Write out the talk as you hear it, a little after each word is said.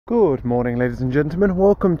Good morning, ladies and gentlemen.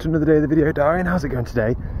 Welcome to another day of the video diary. And how's it going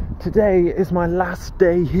today? Today is my last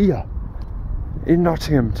day here in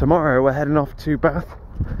Nottingham. Tomorrow we're heading off to Bath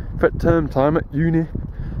for term time at university.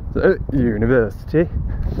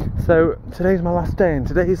 So today's my last day, and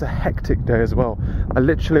today is a hectic day as well. I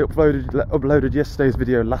literally uploaded yesterday's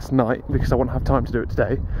video last night because I won't have time to do it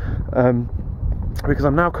today. Because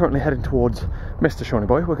I'm now currently heading towards Mr. Shawnee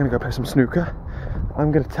Boy. We're going to go play some snooker.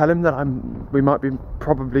 I'm going to tell him that we might be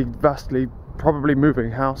probably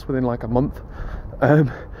moving house within like a month,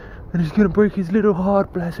 and he's going to break his little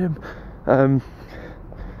heart, bless him. But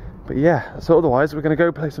yeah, so otherwise we're going to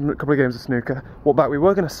go play a couple of games of snooker. What about we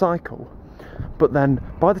were going to cycle, but then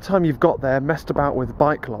by the time you've got there, messed about with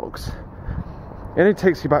bike locks, it only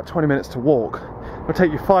takes you about 20 minutes to walk. It'll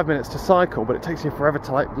take you 5 minutes to cycle, but it takes you forever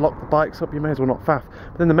to like lock the bikes up. You may as well not faff.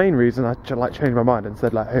 But then the main reason I like changed my mind and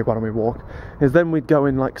said like, hey, why don't we walk, is then we'd go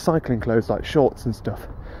in like cycling clothes, like shorts and stuff.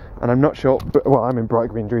 And I'm not sure, but well, I'm in bright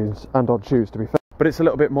green jeans and odd shoes to be fair, but it's a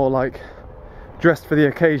little bit more like dressed for the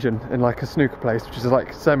occasion in like a snooker place, which is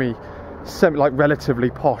like semi like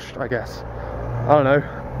relatively posh, I guess. I don't know,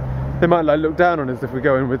 they might like look down on us if we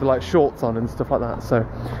go in with like shorts on and stuff like that. So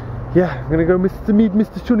yeah, I'm gonna go meet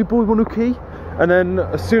Mr. Shawnee Boy, one okay. And then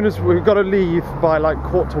as soon as we've got to leave by like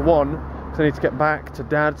 1:45, because I need to get back to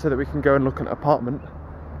Dad so that we can go and look at an apartment.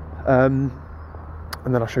 And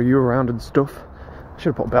then I'll show you around and stuff. I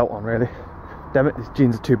should have put a belt on really. Damn it, these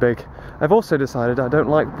jeans are too big. I've also decided I don't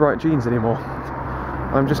like bright jeans anymore.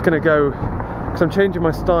 I'm just going to go, because I'm changing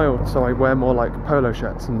my style, so I wear more like polo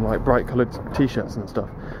shirts and like bright coloured t-shirts and stuff.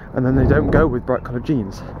 And then they don't go with bright coloured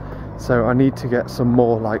jeans. So I need to get some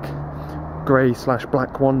more like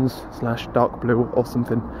grey/black ones / dark blue or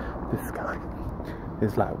something. This guy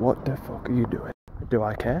is like, what the fuck are you doing? Do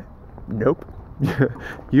I care? Nope.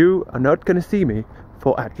 You are not gonna see me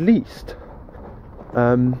for at least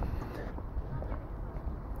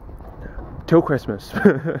till Christmas.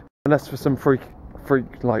 Unless for some freak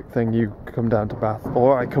like thing you come down to Bath,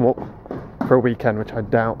 or I come up for a weekend, which I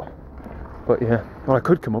doubt. But yeah, well, I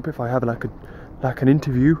could come up if I have like an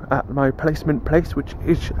interview at my placement place, which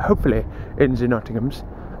is hopefully in the Nottingham's,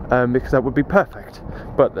 because that would be perfect.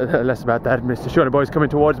 But less about that. Mr. Shawnee Boy's coming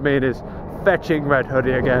towards me in his fetching red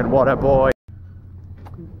hoodie again. What a boy.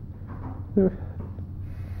 I'm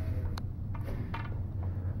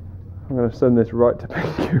going to send this right to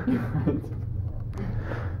PQ. I'm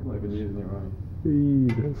not even using it right.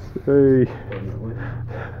 Jesus. Hey.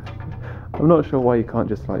 I'm not sure why you can't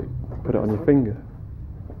just like put it on your finger.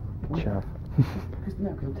 Chav. Because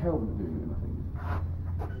I'm terrible at doing it with my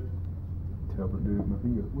finger. Terrible at doing it with my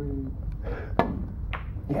finger.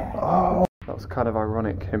 Yeah. Oh. That was kind of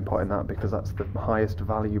ironic, him potting that, because that's the highest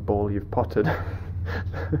value ball you've potted.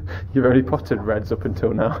 You've only potted reds up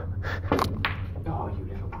until now. Oh, you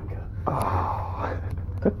little wanker. Oh.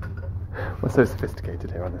 We're so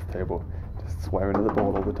sophisticated here on this table. Just swearing at the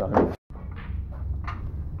ball all the time.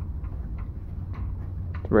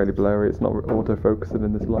 It's really blurry, it's not auto-focusing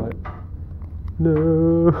in this light.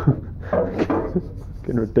 No. It's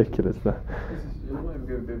getting ridiculous now. You're not even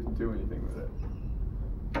going to be able to do anything with it.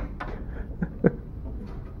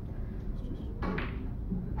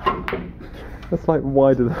 That's like,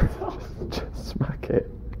 why did I just smack it?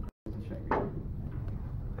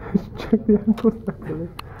 Check the angles actually.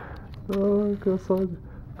 Oh, look at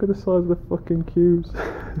the size of the fucking cubes.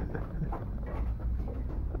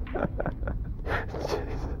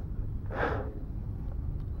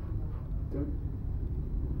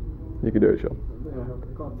 You can do it, Shaun.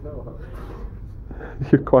 I can't tell.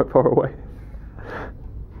 You're quite far away.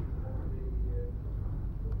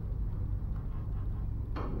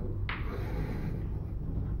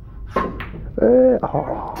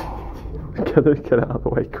 Oh. Get it out of the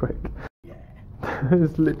way quick. Yeah.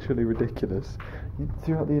 It's literally ridiculous.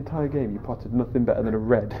 Throughout the entire game you potted nothing better than a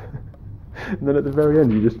red. And then at the very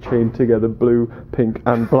end you just chain together blue, pink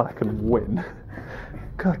and black and win.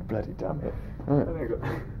 God bloody damn it.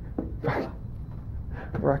 Right.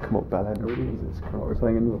 Rack 'em up, Belen. Jesus Christ. We're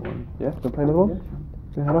playing another one. Yeah, we're playing another one? Yeah.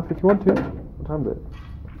 You can head off if you want to. What time is it?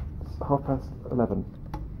 It's 11:30.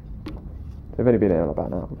 They've only been here about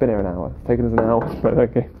an hour. We've been here an hour. It's taken us an hour to play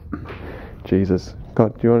that game. Jesus.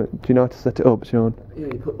 God, do you know how to set it up, Shaun? Yeah,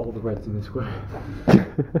 you put all the reds in the square.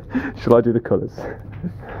 Shall I do the colours?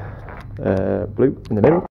 Blue in the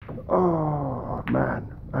middle. Oh man,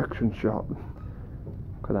 action shot.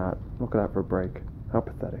 Look at that. Look at that for a break. How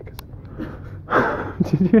pathetic is it?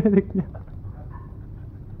 Did you hear the...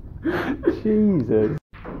 Jesus.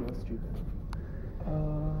 That's stupid.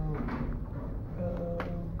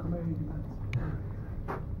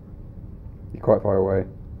 You're quite far away.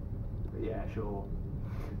 Yeah, sure.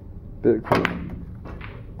 Bit cool.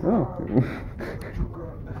 Oh.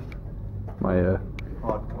 My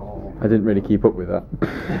Hardcore. I didn't really keep up with that.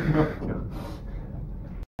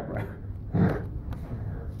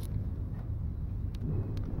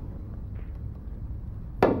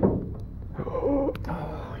 Oh,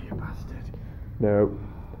 you bastard. No.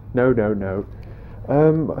 No.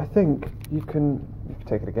 I think you can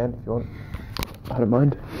take it again if you want. I don't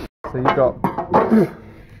mind. So you got,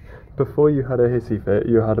 before you had a hissy fit,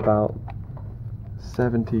 you had about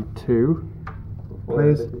 72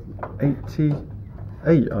 plays.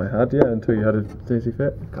 88 I had, yeah, until you had a hissy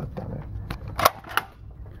fit. God damn it. Do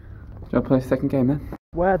you want to play a second game then?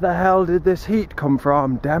 Where the hell did this heat come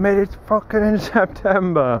from? Damn it, it's fucking in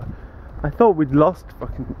September. I thought we'd lost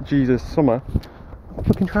fucking Jesus summer.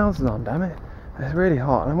 Fucking trousers on, damn it. It's really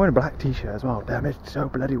hot, and I'm wearing a black t-shirt as well. Damn it, it's so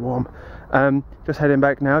bloody warm. Just heading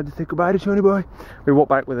back now to say goodbye to Shawnee boy. We walked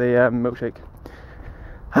back with a milkshake.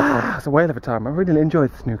 It's a whale of a time. I really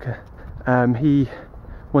enjoyed the snooker. He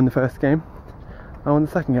won the first game. I won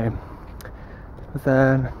the second game.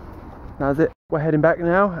 That was it. We're heading back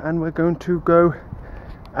now, and we're going to go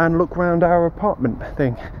and look round our apartment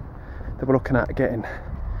thing that we're looking at getting.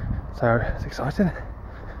 So it's exciting.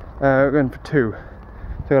 We're going for 2. So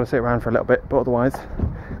I've got to sit around for a little bit, but otherwise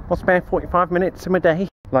I'll spare 45 minutes of my day.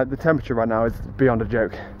 Like, the temperature right now is beyond a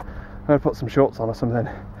joke. I'm going to put some shorts on or something.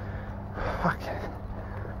 Fuck.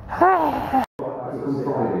 I've got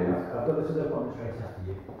this other appointment straight after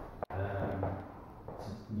you.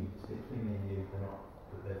 It's between me and you, they're not,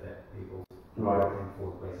 but they're people. Right. In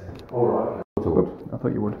fourth place anyway. Alright. I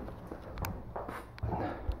thought you would.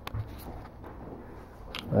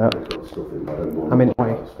 Got stuff in, but I don't want I'm in to the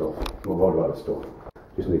way. about the stuff. I'm not worried about the stuff.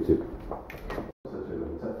 Just need to take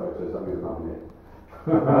photos, that means I'm here.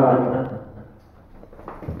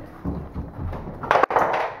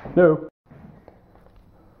 No.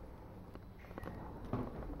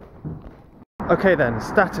 Okay then,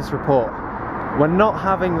 status report. We're not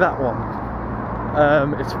having that one.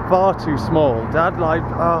 It's far too small. Dad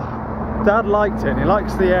liked it. He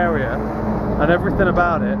likes the area and everything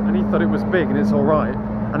about it, and he thought it was big and it's alright.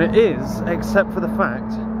 And it is, except for the fact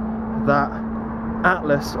that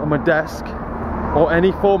Atlas on my desk, or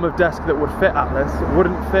any form of desk that would fit Atlas,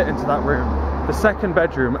 wouldn't fit into that room. The second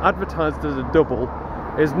bedroom, advertised as a double,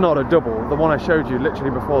 is not a double. The one I showed you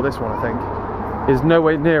literally before this one, I think, is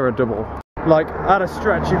nowhere near a double. Like, at a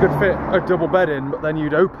stretch you could fit a double bed in, but then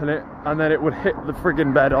you'd open it and then it would hit the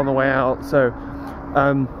friggin' bed on the way out. So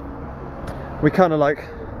we kind of like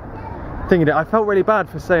thinking it. I felt really bad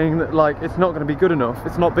for saying that, like, it's not going to be good enough,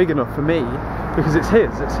 it's not big enough for me, because it's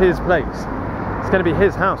his place. It's going to be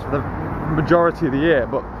his house for the majority of the year,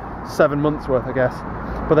 but 7 months worth, I guess.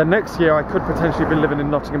 But then next year I could potentially be living in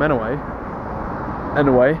Nottingham anyway.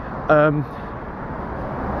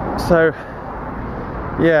 So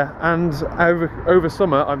yeah, and over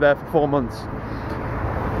summer I'm there for 4 months.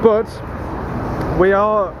 But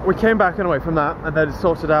we came back anyway from that, and then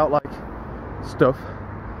sorted out like stuff,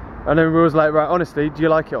 and then we was like, right, honestly, do you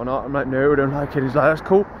like it or not? I'm like, no, I don't like it. He's like, that's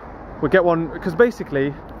cool, we'll get one, because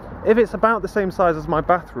basically if it's about the same size as my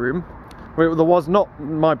bathroom, where there was not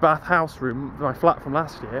my house room, my flat from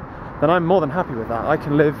last year, then I'm more than happy with that. I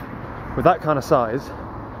can live with that kind of size,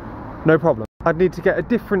 no problem. I'd need to get a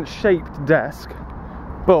different shaped desk,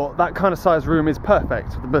 but that kind of size room is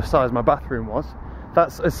perfect for the size my bathroom was.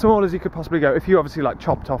 That's as small as you could possibly go, if you obviously like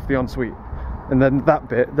chopped off the ensuite, and then that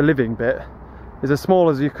bit, the living bit, is as small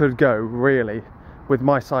as you could go really, with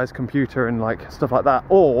my size computer and like stuff like that,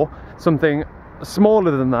 or something smaller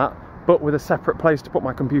than that but with a separate place to put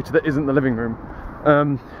my computer that isn't the living room,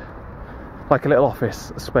 like a little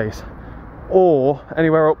office space, or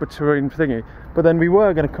anywhere up between thingy. But then we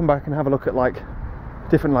were going to come back and have a look at like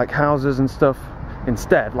different like houses and stuff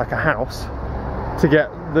instead, like a house, to get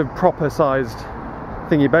the proper sized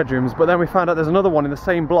thingy bedrooms. But then we found out there's another one in the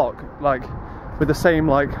same block, like with the same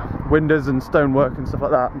like windows and stonework and stuff like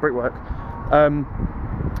that, and brickwork,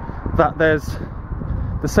 that there's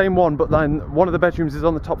the same one, but then one of the bedrooms is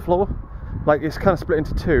on the top floor. Like, it's kind of split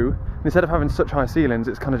into two. Instead of having such high ceilings,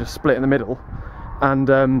 it's kind of just split in the middle. And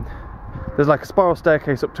there's like a spiral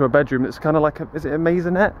staircase up to a bedroom that's kind of like is it a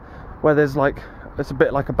maisonette? Where there's like, it's a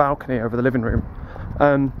bit like a balcony over the living room,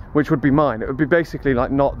 which would be mine. It would be basically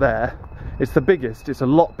like not there. It's the biggest, it's a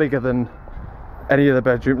lot bigger than any other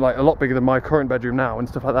bedroom, like a lot bigger than my current bedroom now and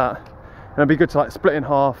stuff like that. And it'd be good to like split in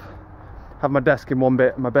half, have my desk in one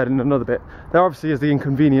bit and my bed in another bit. There obviously is the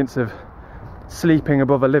inconvenience of sleeping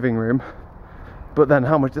above a living room, but then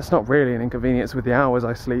how much, that's not really an inconvenience with the hours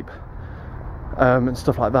I sleep, and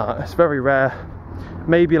stuff like that. It's very rare,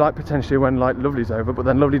 maybe like potentially when like Lovely's over, but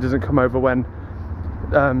then Lovely doesn't come over when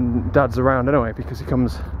Dad's around anyway, because he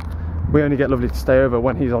comes, we only get Lovely to stay over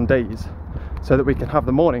when he's on days, so that we can have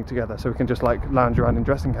the morning together, so we can just like lounge around in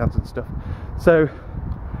dressing gowns and stuff. So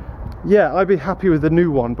yeah, I'd be happy with the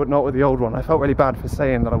new one, but not with the old one. I felt really bad for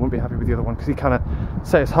saying that I wouldn't be happy with the other one, because he kind of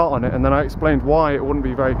set his heart on it, and then I explained why it wouldn't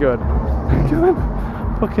be very good.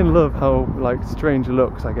 I fucking love how like strange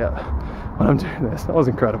looks I get when I'm doing this. That was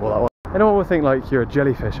incredible, that one. Anyone would think like you're a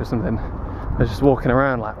jellyfish or something. They're just walking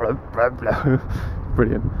around like blah, blah, blah.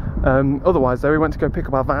 Brilliant. Otherwise though, we went to go pick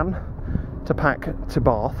up our van to pack to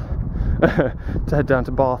Bath to head down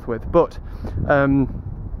to Bath with, but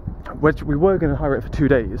we were going to hire it for 2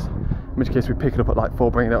 days, in which case we pick it up at like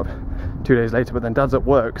 4, bring it up 2 days later, but then Dad's at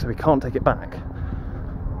work, so we can't take it back.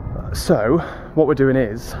 So what we're doing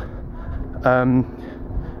is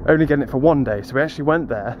only getting it for 1 day. So we actually went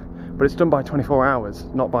there, but it's done by 24 hours,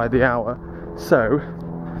 not by the hour. So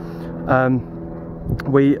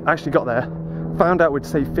we actually got there, found out we'd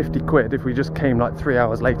save 50 quid if we just came like 3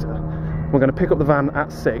 hours later. We're going to pick up the van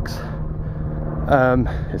at 6.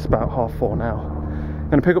 It's about 4:30 now. I'm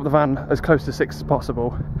going to pick up the van as close to 6 as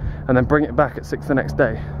possible, and then bring it back at 6 the next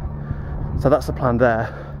day. So that's the plan there.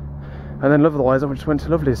 And then otherwise I just went to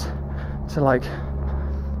Lovely's to like,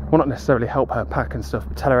 well, not necessarily help her pack and stuff,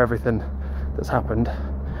 but tell her everything that's happened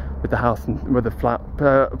with the house and with the flat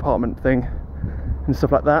apartment thing and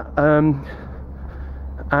stuff like that.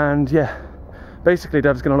 And yeah, basically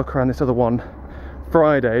Dad's going to look around this other one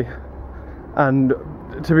Friday, and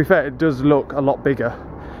to be fair, it does look a lot bigger.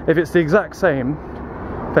 If it's the exact same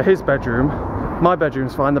for his bedroom, my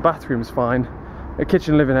bedroom's fine, the bathroom's fine, the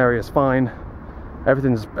kitchen living area's fine,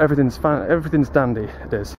 everything's fine, everything's dandy.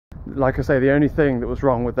 It is. Like I say, the only thing that was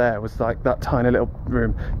wrong with there was like that tiny little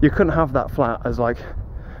room. You couldn't have that flat as like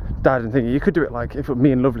Dad and thingy. You could do it like if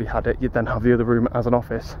me and Lovely had it, you'd then have the other room as an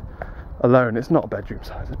office alone. It's not a bedroom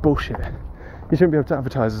size, it's bullshit. You shouldn't be able to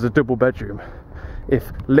advertise as a double bedroom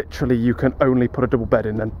if literally you can only put a double bed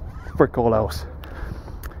in, then frick all else.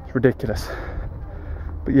 It's ridiculous.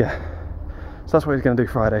 But yeah, so that's what he's going to do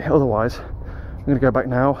Friday. Otherwise, I'm going to go back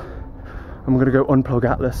now. I'm going to go unplug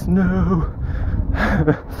Atlas. No! I'm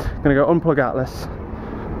going to go unplug Atlas,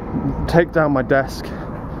 take down my desk,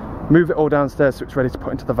 move it all downstairs so it's ready to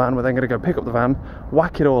put into the van. We're then going to go pick up the van,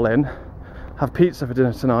 whack it all in, have pizza for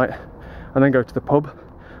dinner tonight, and then go to the pub,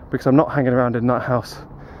 because I'm not hanging around in that house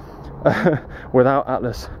without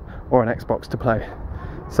Atlas or an Xbox to play.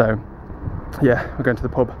 So yeah, we're going to the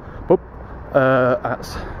pub at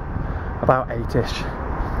about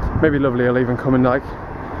 8ish. Maybe Lovely will even come and like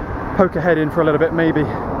poke her head in for a little bit, maybe.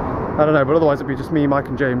 I don't know, but otherwise it'd be just me, Mike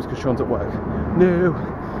and James, because Shaun's at work. No.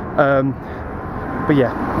 But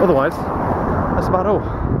yeah, otherwise that's about all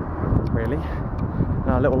really in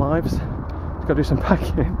our little lives. Just gotta do some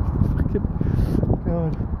packing.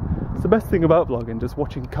 God, it's the best thing about vlogging, just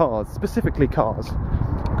watching cars, specifically cars,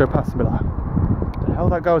 go past and be like, the hell,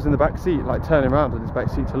 that guy was in the back seat, like turning around in his back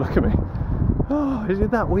seat to look at me. Oh, is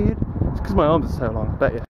it that weird? It's because my arms are so long, I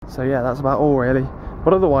bet you. So yeah, that's about all really.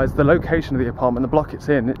 But otherwise, the location of the apartment, the block it's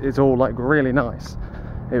in, is all like really nice.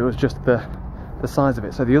 It was just the size of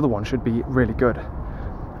it. So the other one should be really good,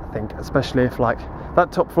 I think, especially if like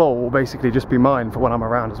that top floor will basically just be mine for when I'm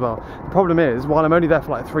around as well. The problem is, while I'm only there for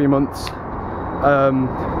like 3 months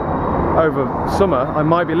over summer, I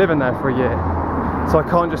might be living there for a year. So I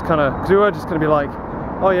can't just kind of, because we were just going to be like,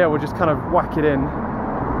 oh yeah, we'll just kind of whack it in,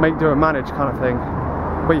 make do and manage kind of thing.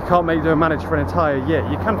 But you can't make do and manage for an entire year.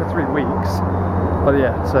 You can for 3 weeks. But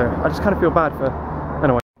yeah, so I just kind of feel bad for,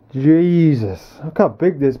 anyway. Jesus, look how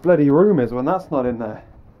big this bloody room is when that's not in there.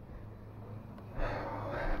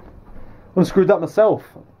 Unscrewed that myself.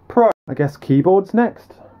 Pro. I guess keyboard's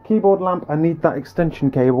next. Keyboard lamp, I need that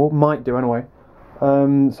extension cable. Might do anyway.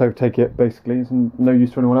 So take it, basically. It's no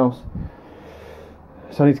use to anyone else.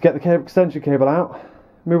 So I need to get the extension cable out.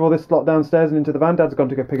 Move all this lot downstairs and into the van. Dad's gone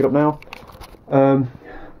to go pick it up now.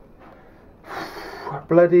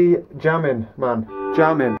 Bloody jamming, man.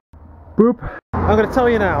 Jamming. Boop. I'm going to tell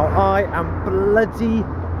you now, I am bloody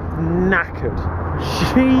knackered.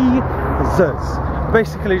 Jesus.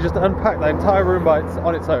 Basically just unpacked the entire room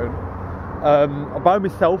on its own. By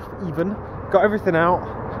myself even. Got everything out.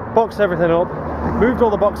 Boxed everything up. Moved all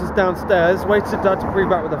the boxes downstairs. Waited Dad to bring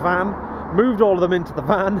back with the van. Moved all of them into the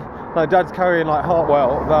van. Like Dad's carrying like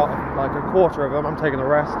about like a quarter of them. I'm taking the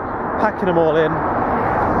rest. Packing them all in.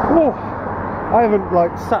 Whew. I haven't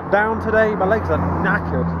like sat down today. My legs are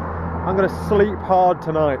knackered. I'm going to sleep hard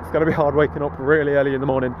tonight. It's going to be hard waking up really early in the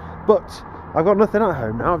morning. But I've got nothing at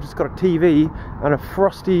home now. I've just got a TV and a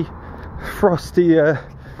frosty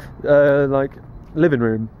like living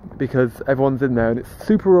room, because everyone's in there and it's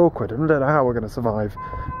super awkward. I don't know how we're going to survive.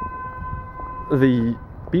 the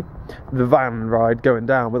van ride going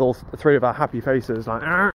down with all three of our happy faces like,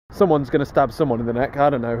 "Argh." Someone's going to stab someone in the neck, I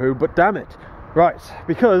don't know who, but damn it. Right,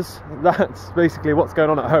 because that's basically what's going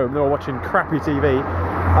on at home. They're all watching crappy TV.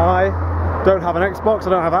 I don't have an Xbox, I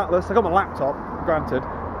don't have Atlas, I got my laptop, granted,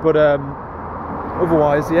 but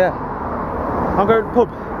otherwise, yeah. I'm going to the pub.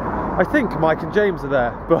 I think Mike and James are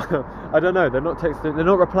there, but I don't know, they're not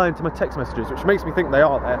replying to my text messages, which makes me think they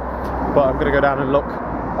are there, but I'm going to go down and look.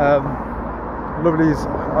 Lovely's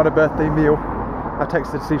had a birthday meal. I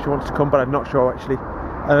texted to see if she wants to come, but I'm not sure actually.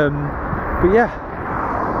 But yeah,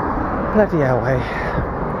 bloody hell, hey.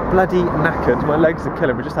 Bloody knackered, my legs are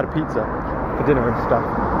killing. We just had a pizza for dinner and stuff.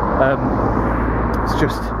 It's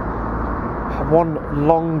just one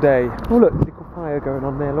long day. Oh look, little fire going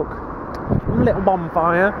on there, look. Little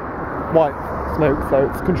bonfire. White smoke, so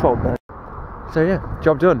it's controlled there. So yeah,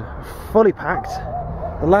 job done. Fully packed.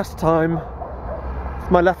 The last time,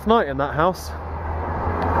 it's my last night in that house.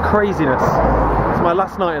 Craziness. It's my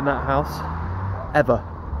last night in that house ever.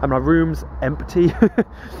 And my room's empty.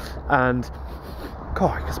 And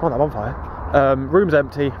God, I can smell that bonfire. Room's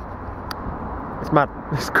empty. It's mad.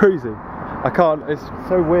 It's crazy. I can't, it's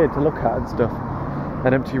so weird to look at and stuff.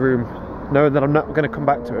 An empty room, knowing that I'm not going to come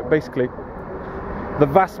back to it. Basically, the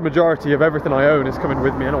vast majority of everything I own is coming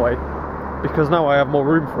with me anyway, because now I have more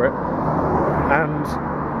room for it, and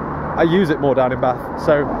I use it more down in Bath.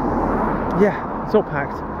 So yeah, it's all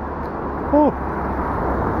packed. Oh,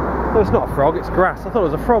 no, it's not a frog, it's grass. I thought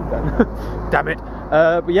it was a frog then. Damn it.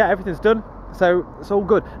 But yeah, everything's done, so it's all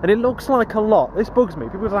good. And it looks like a lot. This bugs me.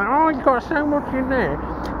 People are like, oh, you've got so much in there.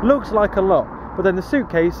 Looks like a lot, but then the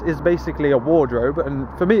suitcase is basically a wardrobe, and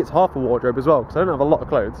for me it's half a wardrobe as well, because I don't have a lot of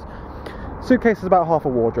clothes. Suitcase is about half a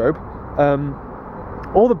wardrobe.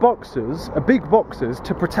 All the boxes are big boxes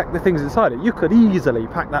to protect the things inside it. You could easily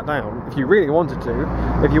pack that down if you really wanted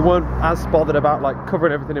to, if you weren't as bothered about like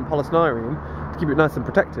covering everything in polystyrene to keep it nice and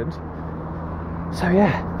protected. So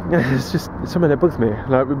yeah, it's just something that bugs me.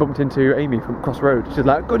 Like, we bumped into Amy from across the road. She's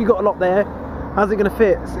like, God, you got a lot there. How's it going to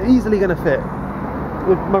fit? It's easily going to fit.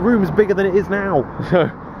 My room's bigger than it is now, so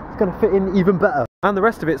it's going to fit in even better. And the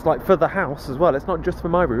rest of it's like for the house as well. It's not just for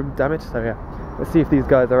my room, damn it. So yeah, let's see if these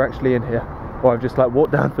guys are actually in here, or I've just like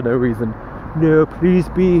walked down for no reason. No, please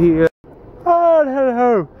be here. Oh,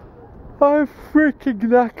 hello. I'm freaking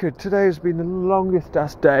knackered. Today has been the longest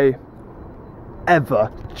ass day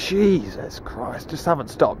ever. Jesus Christ, just haven't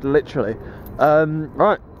stopped, literally.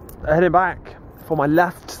 Right, heading back for my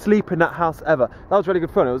last sleep in that house ever. That was really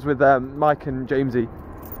good fun. It was with Mike and Jamesy.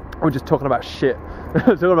 We were just talking about shit.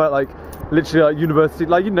 Talking about like literally like university,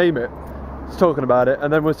 like you name it. Just talking about it,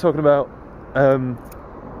 and then we're talking about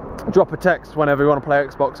drop a text whenever we want to play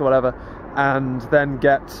Xbox or whatever, and then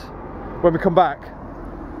when we come back,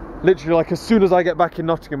 literally like as soon as I get back in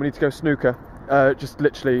Nottingham, we need to go snooker. Just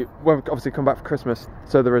literally when we obviously come back for Christmas,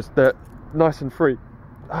 so they're nice and free.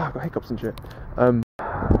 I've got hiccups and shit.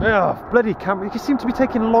 Yeah, bloody camera. You seem to be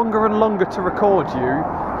taking longer and longer to record,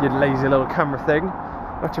 you lazy little camera thing.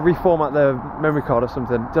 I have to reformat the memory card or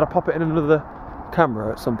something. Did I pop it in another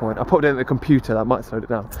camera at some point? I popped it in the computer, that might slow it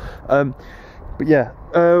down. But yeah,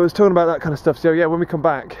 I was talking about that kind of stuff. So yeah, when we come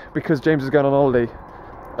back, because James is going on holiday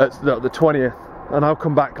at the 20th, and I'll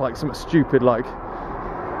come back like something stupid like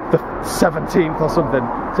the 17th or something.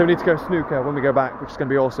 So we need to go snooker when we go back, which is going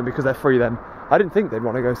to be awesome because they're free then. I didn't think they'd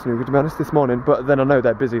want to go snooker, to be honest, this morning, but then I know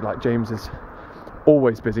they're busy. Like James is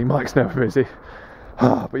always busy, Mike's never busy.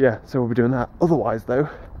 But yeah, so we'll be doing that. Otherwise though,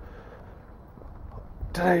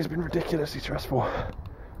 today's been ridiculously stressful.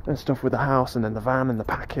 And stuff with the house and then the van and the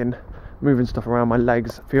packing, moving stuff around. My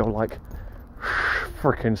legs feel like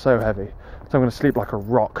freaking so heavy. So I'm going to sleep like a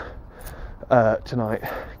rock tonight.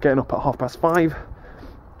 Getting up at 5:30,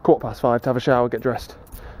 5:15 to have a shower, get dressed,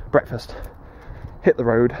 breakfast, hit the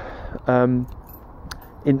road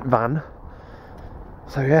in van.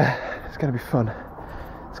 So yeah, it's going to be fun.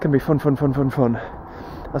 It's going to be fun.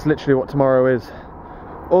 That's literally what tomorrow is.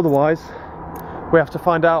 Otherwise, we have to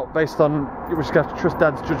find out based on, we're just going to have to trust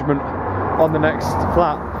Dad's judgment on the next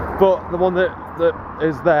flat. But the one that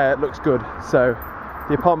is there looks good. So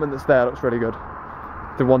the apartment that's there looks really good.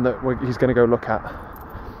 The one that he's going to go look at.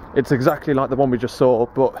 It's exactly like the one we just saw,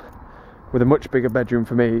 but with a much bigger bedroom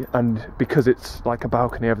for me, and because it's like a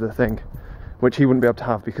balcony over the thing, which he wouldn't be able to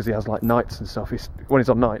have because he has like nights and stuff. When he's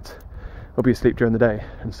on nights, he'll be asleep during the day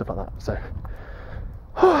and stuff like that. So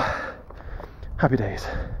happy days.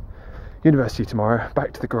 University tomorrow,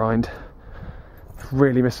 back to the grind.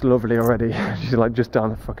 Really miss Lovely already. She's like just down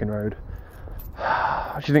the fucking road.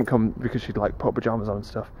 She didn't come because she'd like put pyjamas on and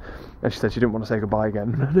stuff, and she said she didn't want to say goodbye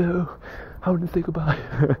again. No, I want to say goodbye.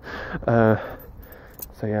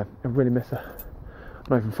 So yeah, I really miss her.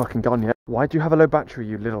 Not even fucking gone yet. Why do you have a low battery,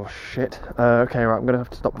 you little shit? Okay, right, I'm gonna have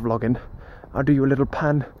to stop vlogging. I'll do you a little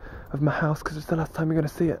pan of my house because it's the last time you're gonna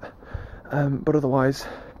see it. But otherwise.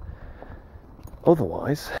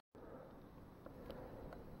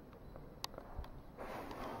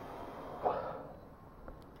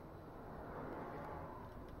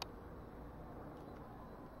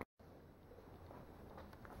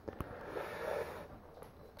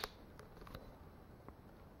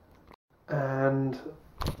 And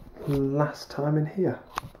last time in here.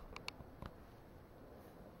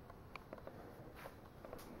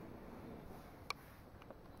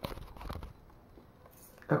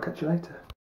 I'll catch you later.